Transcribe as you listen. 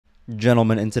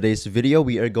Gentlemen, in today's video,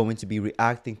 we are going to be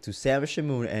reacting to Sam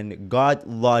Shamoon and God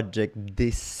Logic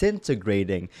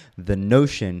disintegrating the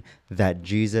notion that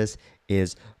Jesus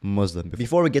is Muslim.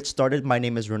 Before we get started, my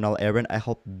name is Ronel. I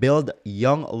help build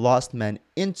young lost men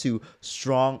into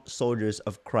strong soldiers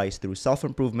of Christ through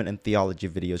self-improvement and theology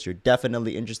videos. You're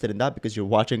definitely interested in that because you're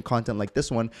watching content like this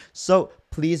one. So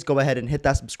please go ahead and hit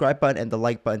that subscribe button and the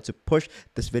like button to push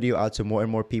this video out to more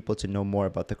and more people to know more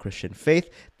about the Christian faith.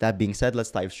 That being said,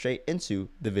 let's dive straight into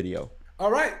the video.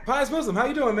 All right, Pious Muslim, how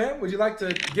you doing, man? Would you like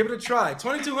to give it a try?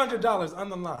 $2,200 on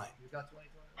the line. You got 22.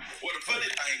 Well, the funny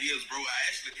thing is, bro, I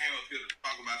actually came up here to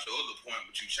talk about your other point,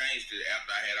 but you changed it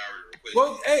after I had already requested.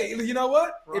 Well, hey, you know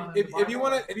what? If you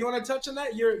wanna touch on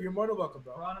that, you're more than welcome,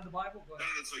 bro. Quran in the Bible. Go ahead.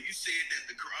 No, so you said that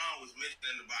the Quran was mentioned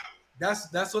in the Bible.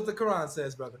 That's what the Quran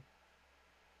says, brother.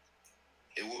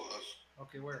 It was.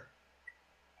 Okay, where?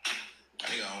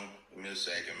 Hang on, give me a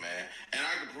second, man. And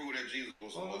I can prove that Jesus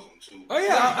was a Muslim too. Oh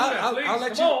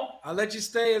yeah, I'll let you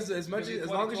stay as long as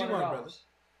you want, brother.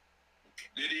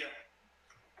 Did he?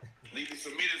 Did he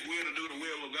submit his will to do the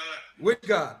will of God? Which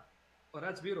God? Oh,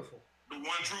 that's beautiful. The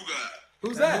one true God.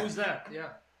 Who's that? Who's that? Yeah.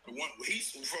 The one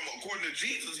according to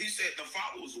Jesus, he said the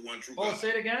Father was the one true God. Oh, say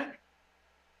it again.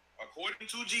 According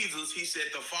to Jesus, he said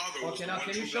the Father was the one true God. Okay,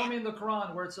 now can you show me in the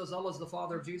Quran where it says Allah is the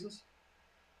Father of Jesus?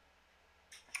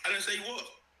 I didn't say he was.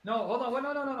 No, hold on. Wait,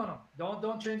 no.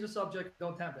 Don't change the subject.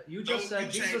 Don't tempt it. You just said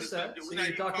Jesus said. See,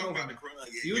 you're talking over me.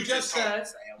 You just said.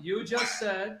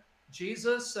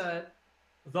 Jesus said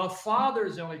the Father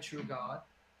is the only true God.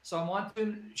 So I want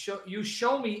to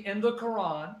show me in the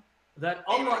Quran that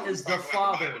Allah is the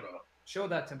Father. Show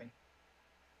that to me.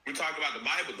 We're talking about the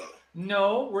Bible, though.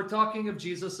 No, we're talking if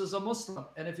Jesus is a Muslim.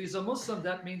 And if he's a Muslim,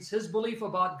 that means his belief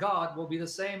about God will be the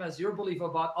same as your belief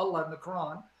about Allah in the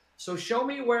Quran. So show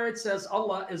me where it says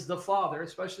Allah is the Father,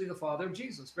 especially the Father of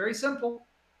Jesus. Very simple.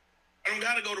 I don't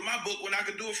got to go to my book when I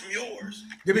can do it from yours.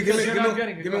 Give me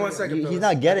 1 second. He's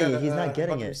not getting it. He's not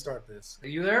getting it. Start this. Are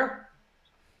you there?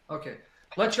 Okay.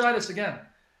 Let's try this again.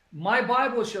 My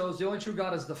Bible shows the only true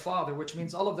God is the Father, which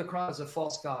means all of the Quran is a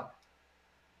false God.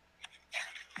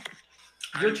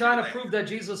 You're trying to prove that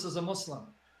Jesus is a Muslim.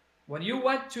 When you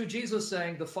went to Jesus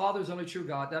saying the Father is the only true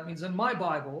God, that means in my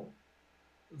Bible,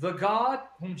 the God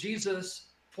whom Jesus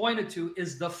pointed to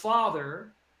is the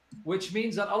Father, which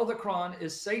means that all of the Quran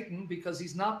is Satan because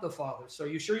he's not the Father. So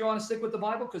you sure you want to stick with the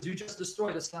Bible? Because you just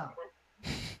destroyed Islam. I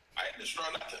didn't destroy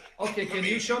nothing. Okay, can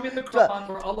you show me the Quran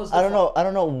where Allah's the Father? I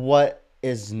don't know what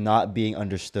is not being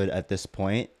understood at this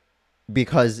point.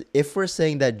 Because if we're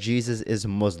saying that Jesus is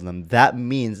Muslim, that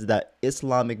means that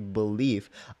Islamic belief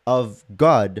of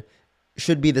God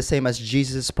should be the same as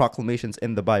Jesus' proclamations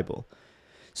in the Bible.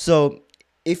 So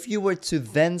if you were to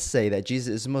then say that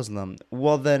Jesus is Muslim,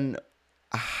 well then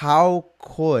how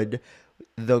could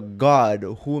the God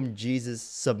whom Jesus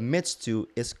submits to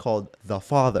is called the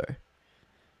Father?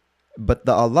 But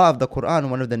the Allah of the Quran,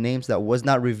 one of the names that was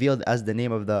not revealed as the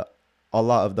name of the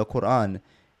Allah of the Quran,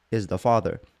 is the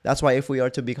Father. That's why if we are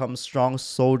to become strong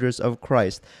soldiers of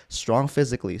Christ, strong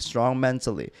physically, strong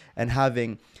mentally,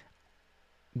 and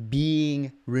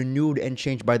being renewed and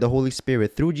changed by the Holy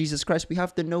Spirit through Jesus Christ, we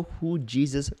have to know who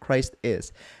Jesus Christ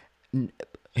is.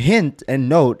 Hint and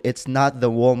note, it's not the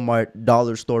Walmart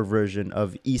dollar store version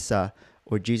of Isa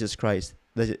or Jesus Christ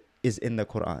that is in the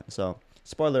Quran. So,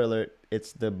 spoiler alert,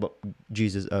 it's the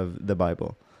Jesus of the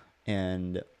Bible.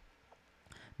 And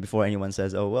before anyone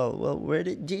says, oh, well, where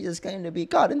did Jesus claim to be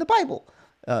God in the Bible?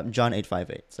 John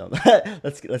 8:58. So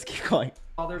let's keep going.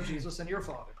 Father of Jesus and your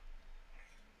Father.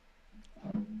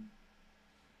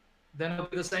 Then it'll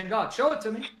be the same God. Show it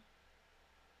to me.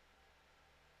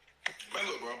 Man,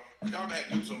 look, bro. Y'all got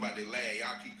to do something about this lag.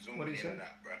 Y'all keep zooming in and out,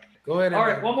 bro. Go ahead. All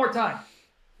right, one more time.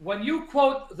 When you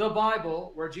quote the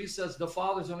Bible where Jesus says the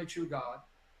Father is the only true God,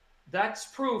 that's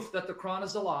proof that the Quran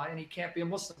is a lie and he can't be a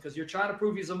Muslim because you're trying to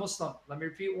prove he's a Muslim. Let me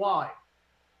repeat why.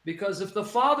 Because if the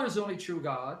Father is the only true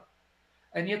God,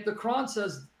 and yet the Quran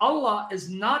says Allah is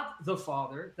not the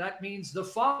Father, that means the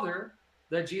Father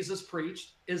that Jesus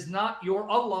preached is not your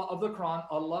Allah of the Quran.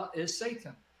 Allah is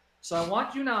Satan. So I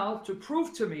want you now to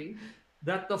prove to me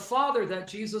that the Father that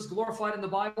Jesus glorified in the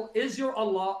Bible is your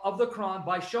Allah of the Quran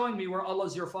by showing me where Allah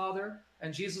is your Father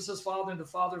and Jesus is Father and the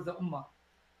Father of the Ummah.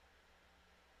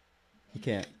 He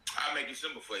can't. I'll make it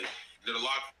simple for you. Did Allah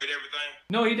create everything?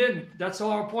 No, he didn't. That's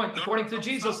our point. According to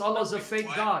Jesus, Allah is a fake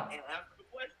God.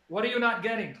 What are you not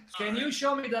getting? Can you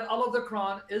show me that Allah of the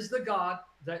Quran is the God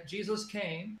that Jesus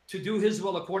came to do his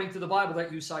will according to the Bible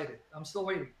that you cited? I'm still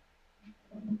waiting.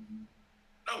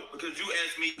 No, because you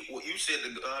asked me, well, you said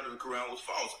the God of the Quran was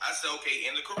false. I said, okay,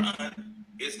 in the Quran,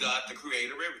 is God the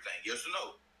creator of everything? Yes or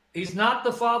no? He's not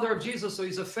the father of Jesus, so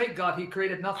he's a fake God. He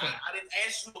created nothing. I didn't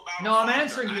ask you about. No, I'm father.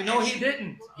 answering you. I No, asked he you-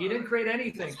 didn't. He didn't create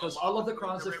anything because Allah the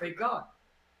Quran is a fake God.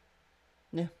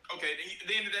 Yeah. Okay,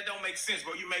 then that don't make sense,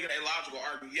 bro. You making a logical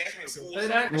argument. You asked me to pull It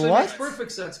something. actually What? makes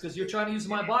perfect sense because you're trying to use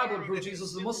my Bible to prove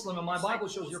Jesus is a Muslim, and my Bible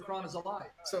shows your Quran is a lie.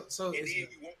 So And then you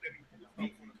won't let me pull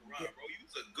something from the Quran, bro. You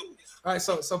was a goof. all right,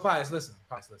 so Pius, listen.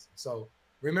 So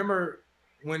remember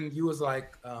when you was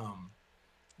like,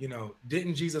 you know,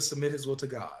 didn't Jesus submit his will to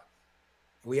God?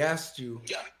 We asked you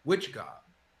Yeah. which God.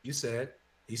 You said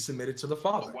he submitted to the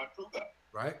Father, One true God.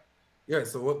 right? Yeah.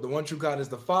 So what, the one true God is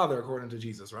the Father, according to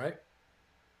Jesus, right?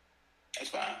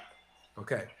 That's fine.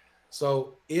 Okay.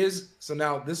 So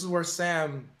now this is where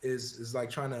Sam is like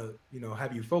trying to, you know,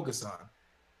 have you focus on.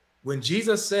 When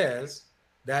Jesus says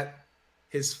that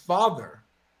his Father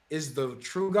is the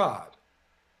true God,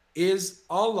 is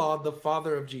Allah the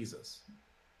Father of Jesus?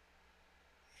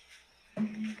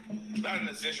 Not in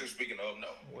the sense you're speaking of, no.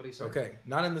 What do you say? Okay,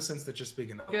 not in the sense that you're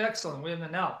speaking of. Okay, excellent. Wait a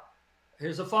minute now.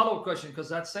 Here's a follow-up question because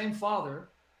that same Father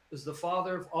is the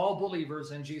Father of all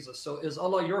believers in Jesus. So is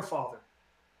Allah your Father?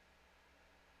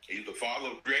 He's the father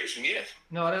of creation, yes.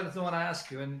 No, that's the one I asked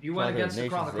you, and you went Father against of the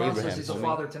Quran. The nations, Quran says Abraham, he's a homie.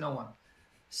 father to no one.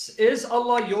 Is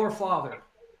Allah your Father?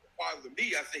 Father to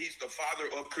me, I say he's the father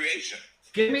of creation.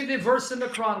 Give me the verse in the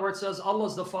Quran where it says Allah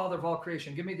is the Father of all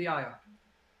creation. Give me the ayah.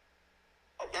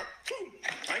 Okay,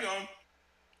 hang on.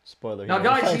 Spoiler. Now, here.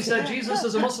 guys, he said Jesus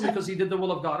is a Muslim because he did the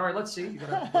will of God. All right, let's see. You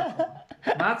gotta-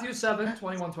 Matthew 7,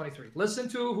 21, 23. Listen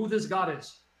to who this God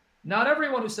is. Not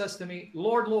everyone who says to me,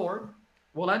 Lord, Lord,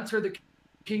 will enter the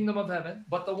kingdom of heaven,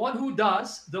 but the one who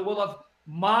does the will of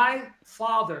my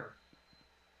Father.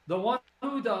 The one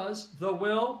who does the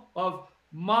will of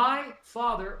my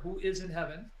Father who is in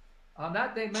heaven. On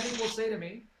that day, many will say to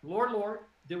me, Lord, Lord,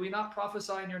 did we not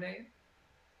prophesy in your name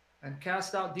and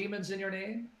cast out demons in your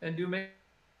name and do many?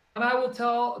 And I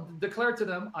will declare to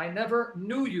them, I never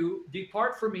knew you.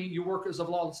 Depart from me, you workers of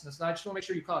lawlessness. Now, I just want to make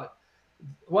sure you caught it.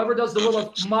 Whoever does the will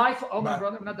of my Father. Hold on,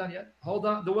 brother, we're not done yet. Hold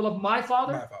on. The will of my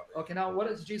Father? My Father. Okay, now what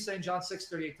does Jesus say in John 6,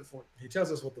 38 to 40? He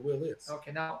tells us what the will is.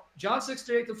 Okay, now John 6,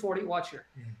 38 to 40, watch here.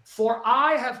 Mhm. For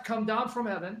I have come down from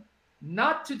heaven,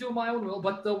 not to do my own will,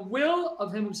 but the will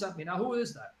of him who sent me. Now, who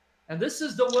is that? And this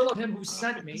is the will of him who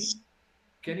sent me.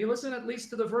 Can you listen at least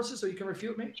to the verses so you can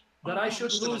refute me? That I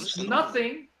should lose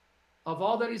nothing of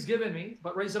all that he's given me,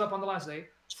 but raise it up on the last day.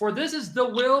 For this is the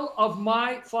will of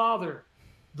my Father.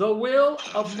 The will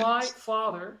of my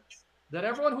Father, that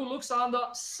everyone who looks on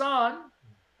the Son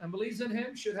and believes in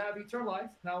him should have eternal life.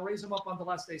 Now raise him up on the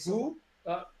last day. So,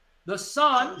 the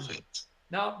Son.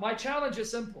 Now, my challenge is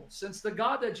simple. Since the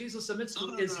God that Jesus submits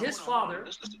to is his Father,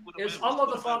 is Allah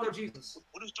the Father of Jesus?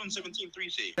 What does John 17:3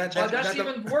 say? That's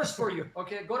even worse for you.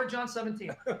 Okay, go to John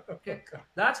 17. Okay,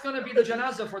 that's going to be the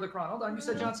janazah for the Quran. Hold on, you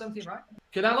said John 17, right?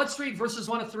 Okay, now let's read verses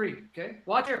 1 to 3. Okay,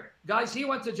 watch here, guys. He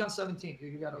went to John 17.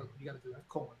 You gotta do that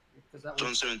colon because that John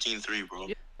was 17:3, bro.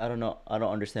 I don't know. I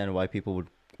don't understand why people would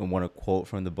want to quote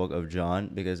from the book of John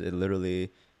because it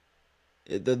literally,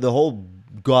 the whole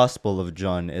gospel of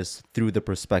John is through the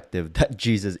perspective that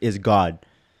Jesus is God.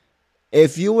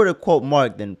 If you were to quote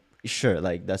Mark, then sure,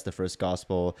 like that's the first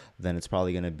gospel. Then it's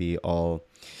probably gonna be all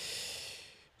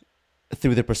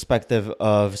through the perspective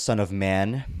of Son of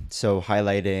Man, so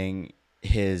highlighting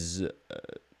his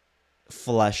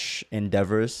flesh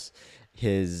endeavors,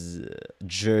 his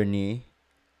journey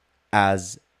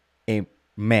as a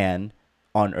man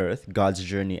on earth, God's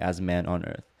journey as man on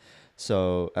earth.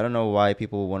 So I don't know why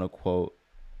people want to quote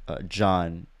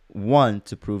John, one,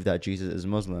 to prove that Jesus is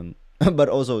Muslim, but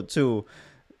also two,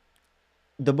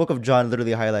 the book of John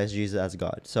literally highlights Jesus as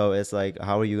God. So it's like,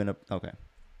 how are you gonna? Okay.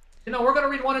 You know, we're going to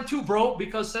read 1 and 2, bro,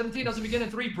 because 17 doesn't begin in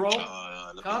 3, bro.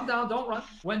 Calm down, don't run.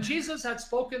 When Jesus had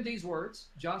spoken these words,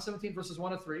 John 17 verses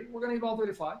 1 to 3, we're going to read all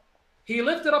 35. He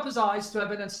lifted up his eyes to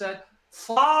heaven and said,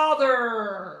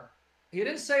 Father. He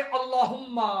didn't say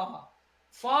Allahumma.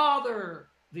 Father,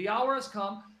 the hour has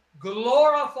come.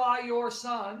 Glorify your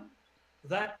Son,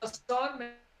 that the Son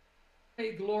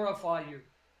may glorify you.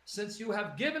 Since you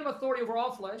have given him authority over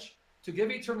all flesh, to give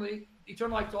eternal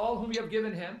life to all whom you have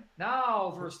given him.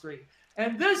 Now, verse 3.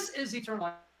 And this is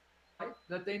eternal life,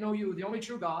 that they know you, the only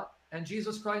true God, and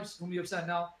Jesus Christ, whom you have sent.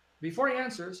 Now, before he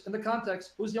answers, in the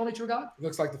context, who's the only true God? It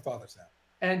looks like the Father's now.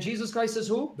 And Jesus Christ is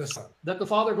who? The Son. That the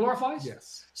Father glorifies?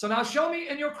 Yes. So now show me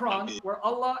in your Quran where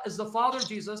Allah is the Father of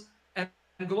Jesus and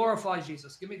glorifies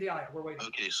Jesus. Give me the ayah. We're waiting.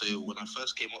 Okay, so when I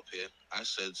first came up here, I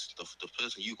said the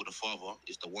person you call the Father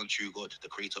is the one true God, the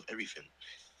creator of everything.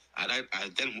 I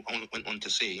then went on to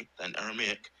say that in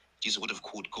Aramaic, Jesus would have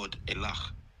called God Elah,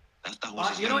 That was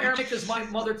his You know, language. Aramaic is my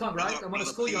mother tongue, right? I'm going to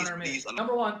school you on Aramaic.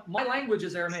 Number one, my language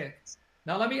is Aramaic.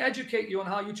 Now, let me educate you on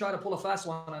how you try to pull a fast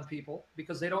one on people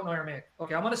because they don't know Aramaic.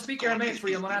 Okay, I'm going to speak Aramaic for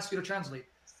you. I'm going to ask you to translate.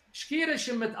 Shkira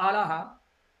shimmet alaha,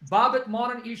 babet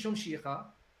maran ishum shicha,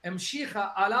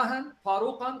 emshicha alahan,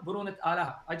 paruqan, burunit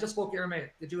alaha. I just spoke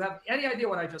Aramaic. Did you have any idea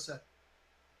what I just said?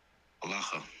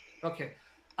 Allah. Okay.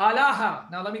 Alaha.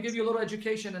 Now, let me give you a little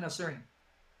education in Assyrian.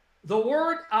 The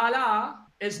word Allah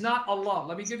is not Allah.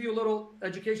 Let me give you a little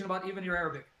education about even your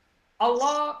Arabic.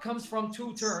 Allah comes from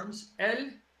two terms,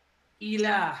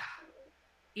 el-ilah.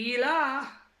 Ilah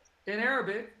in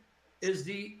Arabic is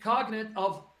the cognate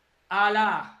of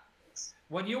Allah.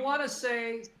 When you want to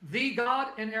say the God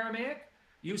in Aramaic,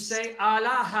 you say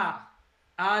Alaha.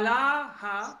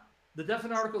 Alaha, the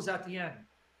definite article is at the end.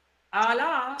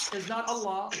 Allah is not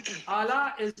Allah.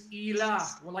 Allah is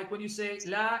ilah. Well, like when you say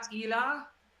la ilah.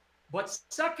 But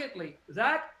secondly,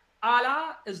 that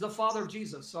Allah is the father of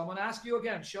Jesus. So I'm going to ask you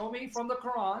again, show me from the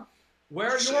Quran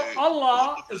where your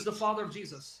Allah is the father of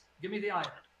Jesus. Give me the ayah.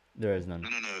 There is none. No.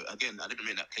 Again, I didn't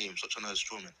make that claim. Such a nice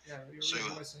strawman. Yeah, you're So,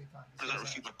 really wasting time. does that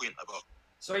refute my point about?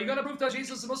 So are you going to prove that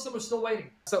Jesus is Muslim? We're still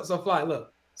waiting. So Fly,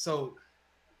 look. So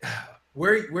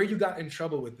where you got in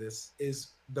trouble with this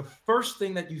is the first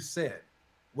thing that you said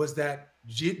was that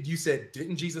you said,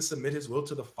 didn't Jesus submit his will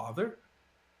to the Father?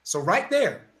 So right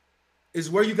there is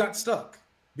where you got stuck,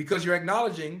 because you're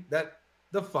acknowledging that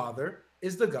the Father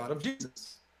is the God of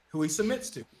Jesus, who he submits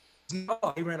to.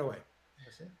 Oh, he ran away.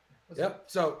 Yep.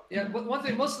 So yeah, one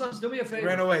thing, Muslims, do me a favor.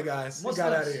 Ran away, guys. Muslims.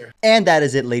 Got out of here. And that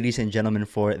is it, ladies and gentlemen,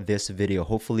 for this video.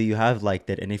 Hopefully you have liked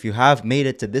it. And if you have made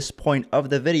it to this point of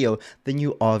the video, then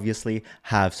you obviously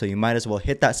have. So you might as well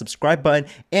hit that subscribe button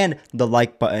and the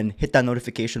like button. Hit that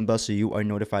notification bell so you are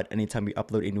notified anytime we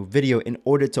upload a new video, in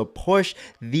order to push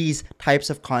these types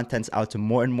of contents out to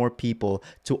more and more people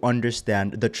to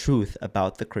understand the truth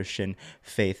about the Christian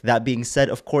faith. That being said,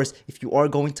 of course, if you are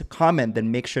going to comment,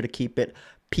 then make sure to keep it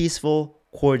peaceful,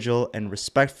 cordial, and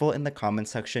respectful in the comment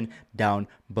section down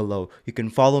below. You can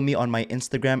follow me on my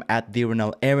Instagram at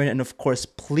Ronel. And of course,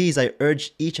 please, I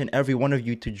urge each and every one of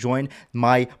you to join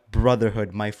my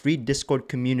brotherhood, my free Discord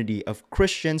community of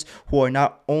Christians who are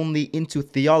not only into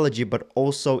theology, but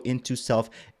also into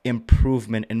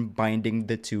self-improvement and binding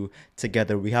the two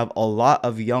together. We have a lot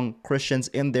of young Christians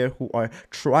in there who are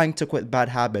trying to quit bad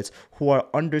habits, who are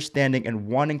understanding and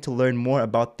wanting to learn more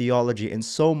about theology and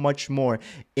so much more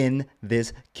in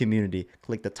this community.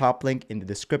 Click the top link in the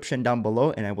description down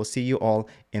below, and I will see you all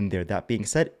in there. That being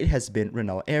said, it has been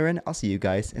Ronel Aaron. I'll see you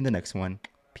guys in the next one.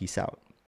 Peace out.